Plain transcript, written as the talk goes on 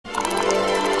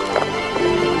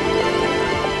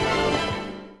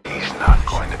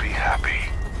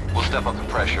step up the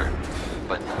pressure,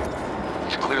 but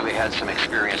he's clearly had some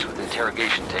experience with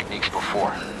interrogation techniques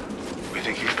before. We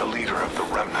think he's the leader of the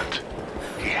Remnant.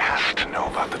 He has to know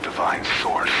about the Divine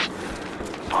Source.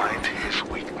 Find his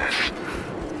weakness.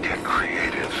 Get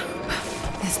creative.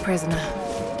 This prisoner.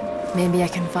 Maybe I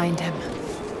can find him.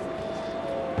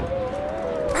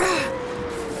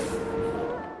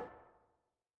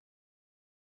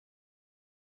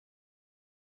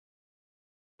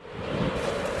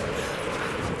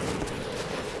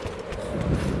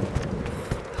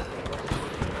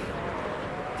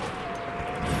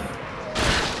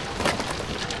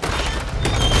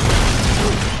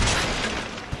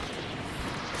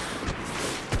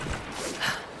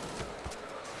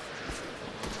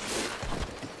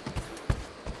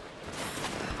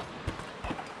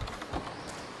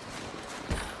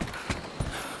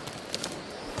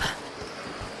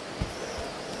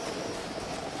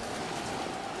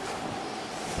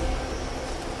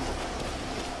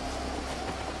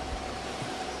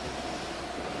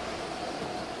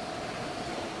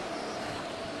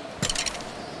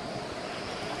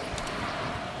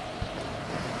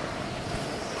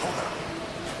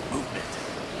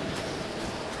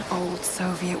 Old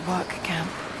Soviet work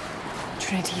camp.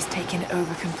 Trinity's taken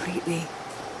over completely.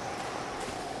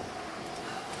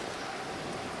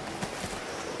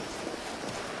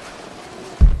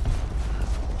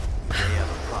 They have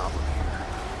a problem here.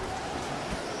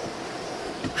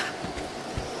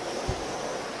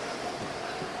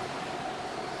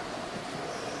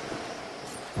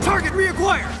 Target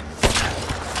reacquired!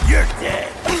 You're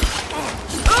dead!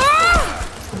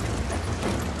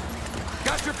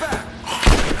 Got your back!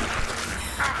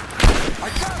 I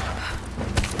got him!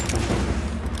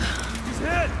 He's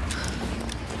hit!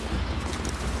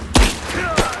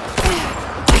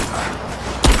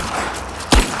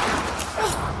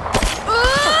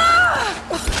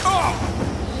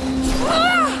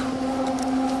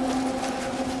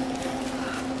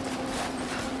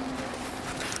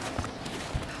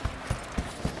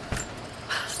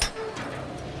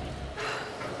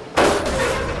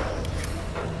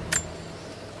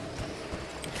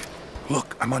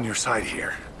 Look, I'm on your side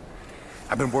here.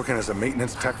 I've been working as a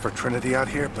maintenance tech for Trinity out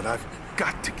here, but I've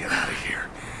got to get out of here.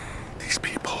 These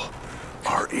people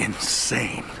are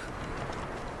insane.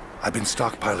 I've been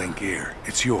stockpiling gear.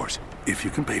 It's yours, if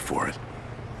you can pay for it.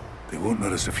 They won't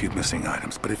notice a few missing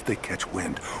items, but if they catch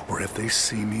wind, or if they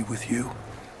see me with you,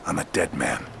 I'm a dead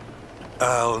man.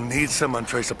 I'll need some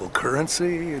untraceable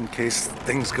currency in case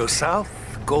things go south.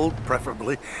 Gold,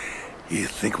 preferably. You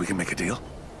think we can make a deal?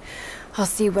 I'll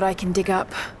see what I can dig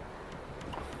up.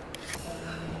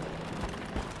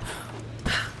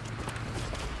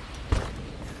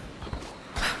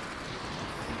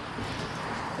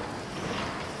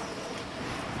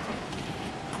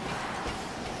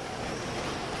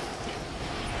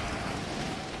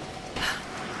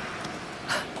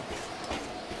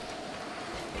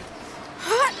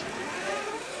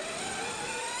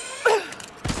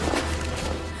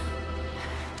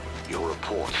 Your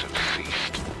reports have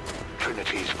ceased.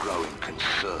 Trinity's growing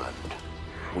concerned.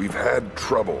 We've had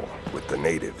trouble with the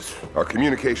natives. Our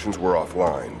communications were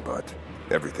offline, but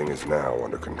everything is now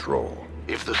under control.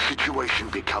 If the situation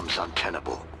becomes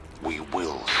untenable, we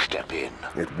will step in.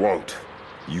 It won't.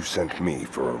 You sent me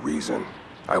for a reason.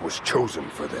 I was chosen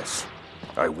for this.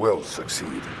 I will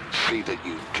succeed. See that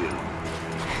you do.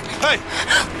 Hey!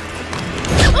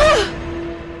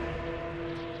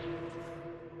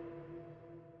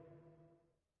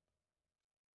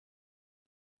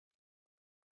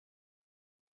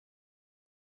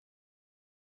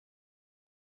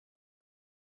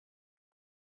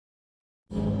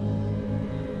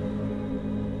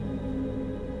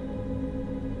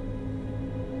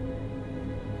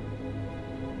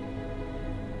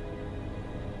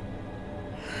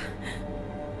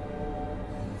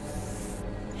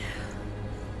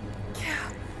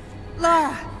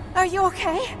 Lara, are you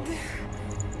okay?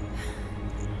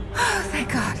 Oh,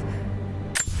 thank God.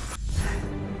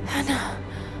 Anna,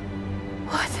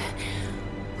 what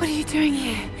are you doing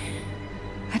here?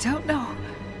 I don't know.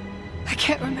 I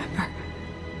can't remember.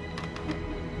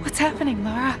 What's happening,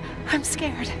 Lara? I'm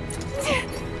scared.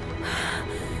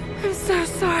 I'm so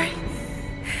sorry.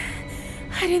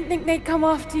 I didn't think they'd come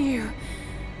after you.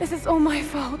 This is all my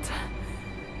fault.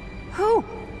 Who?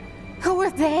 Who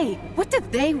are they? What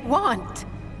did they want?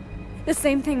 The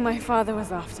same thing my father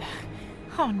was after.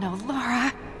 Oh no,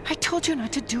 Lara. I told you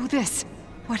not to do this.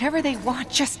 Whatever they want,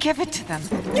 just give it to them.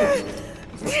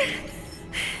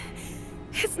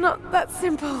 It's not that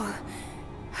simple.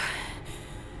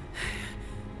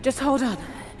 Just hold on.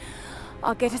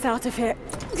 I'll get us out of here.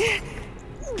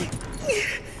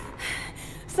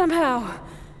 Somehow.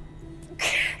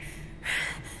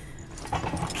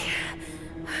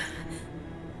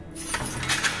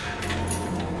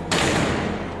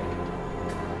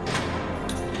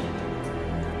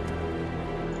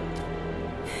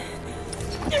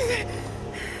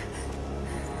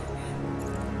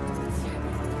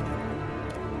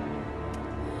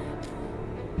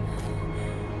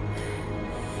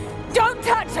 Don't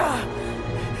touch her!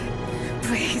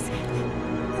 Please.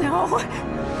 No.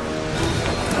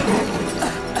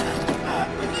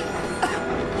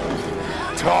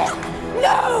 Talk!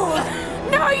 No!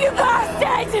 No, you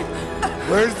bastard!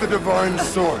 Where's the divine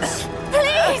source?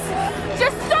 Please!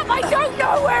 Just stop! I don't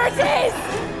know where it is!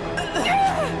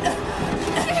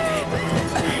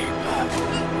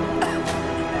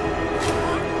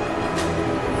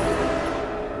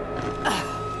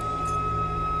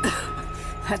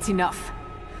 That's enough.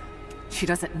 She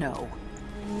doesn't know.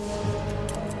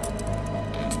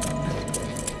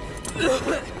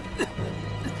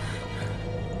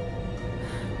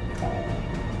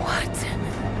 What?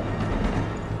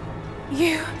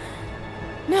 You...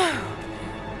 No.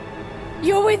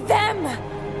 You're with them!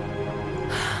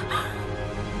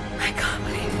 I can't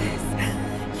believe this.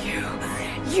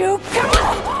 You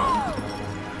can't!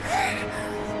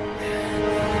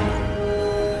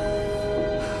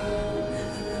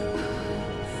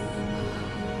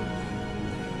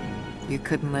 You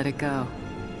couldn't let it go,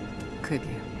 could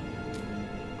you?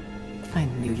 I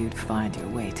knew you'd find your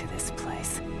way to this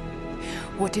place.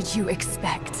 What did you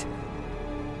expect?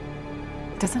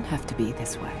 It doesn't have to be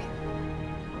this way.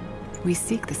 We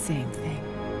seek the same thing.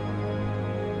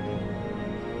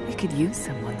 We could use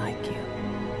someone like you.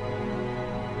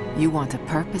 You want a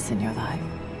purpose in your life.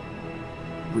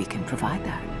 We can provide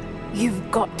that. You've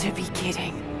got to be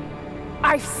kidding.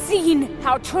 I've seen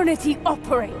how Trinity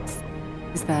operates.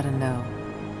 Is that a no?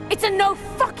 It's a no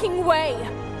fucking way!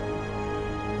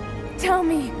 Tell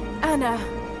me, Anna,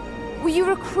 were you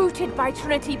recruited by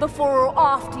Trinity before or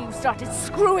after you started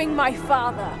screwing my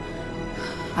father?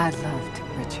 I loved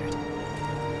Richard.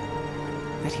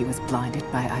 But he was blinded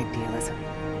by idealism,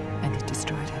 and it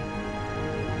destroyed him.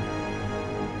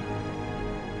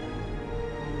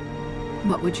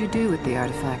 What would you do with the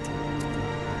artifact?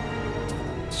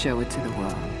 Show it to the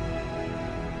world.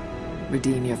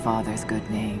 Redeem your father's good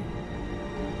name.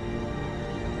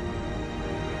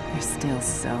 You're still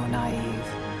so naive.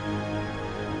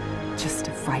 Just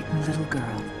a frightened little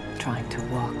girl trying to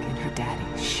walk in her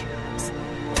daddy's shoes.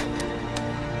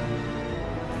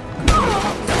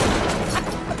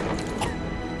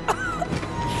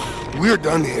 We're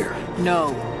done here.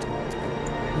 No.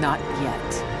 Not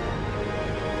yet.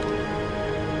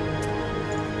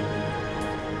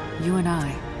 You and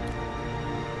I,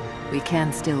 we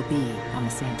can still be on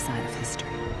the same side of history.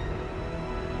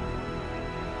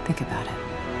 Think about it,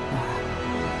 Laura.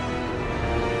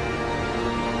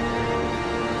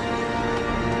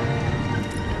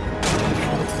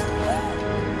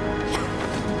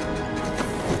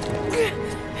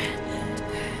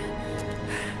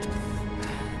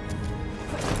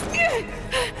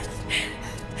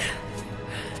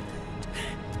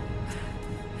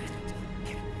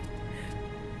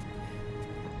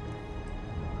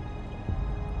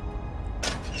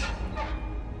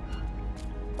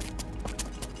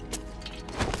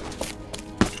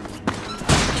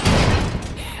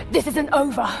 This isn't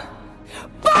over!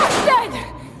 Bastard!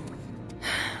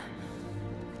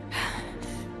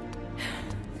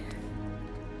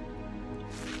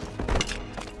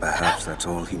 Perhaps that's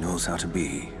all he knows how to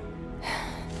be.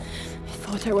 I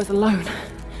thought I was alone.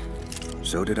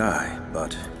 So did I,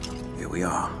 but here we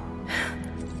are.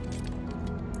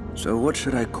 So what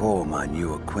should I call my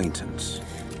new acquaintance?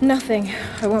 Nothing.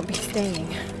 I won't be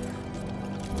staying.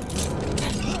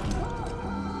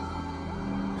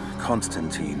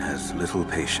 Constantine has little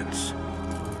patience.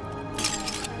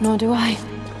 Nor do I.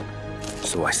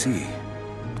 So I see.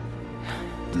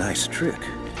 Nice trick.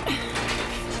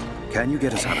 Can you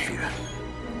get us out of here?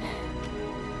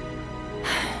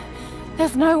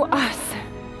 There's no us.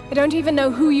 I don't even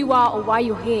know who you are or why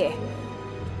you're here.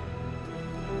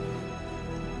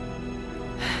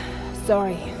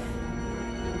 Sorry.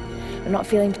 I'm not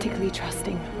feeling particularly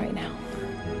trusting right now.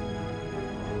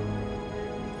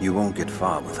 You won't get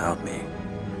far without me.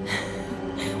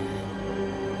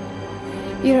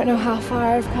 You don't know how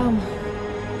far I've come.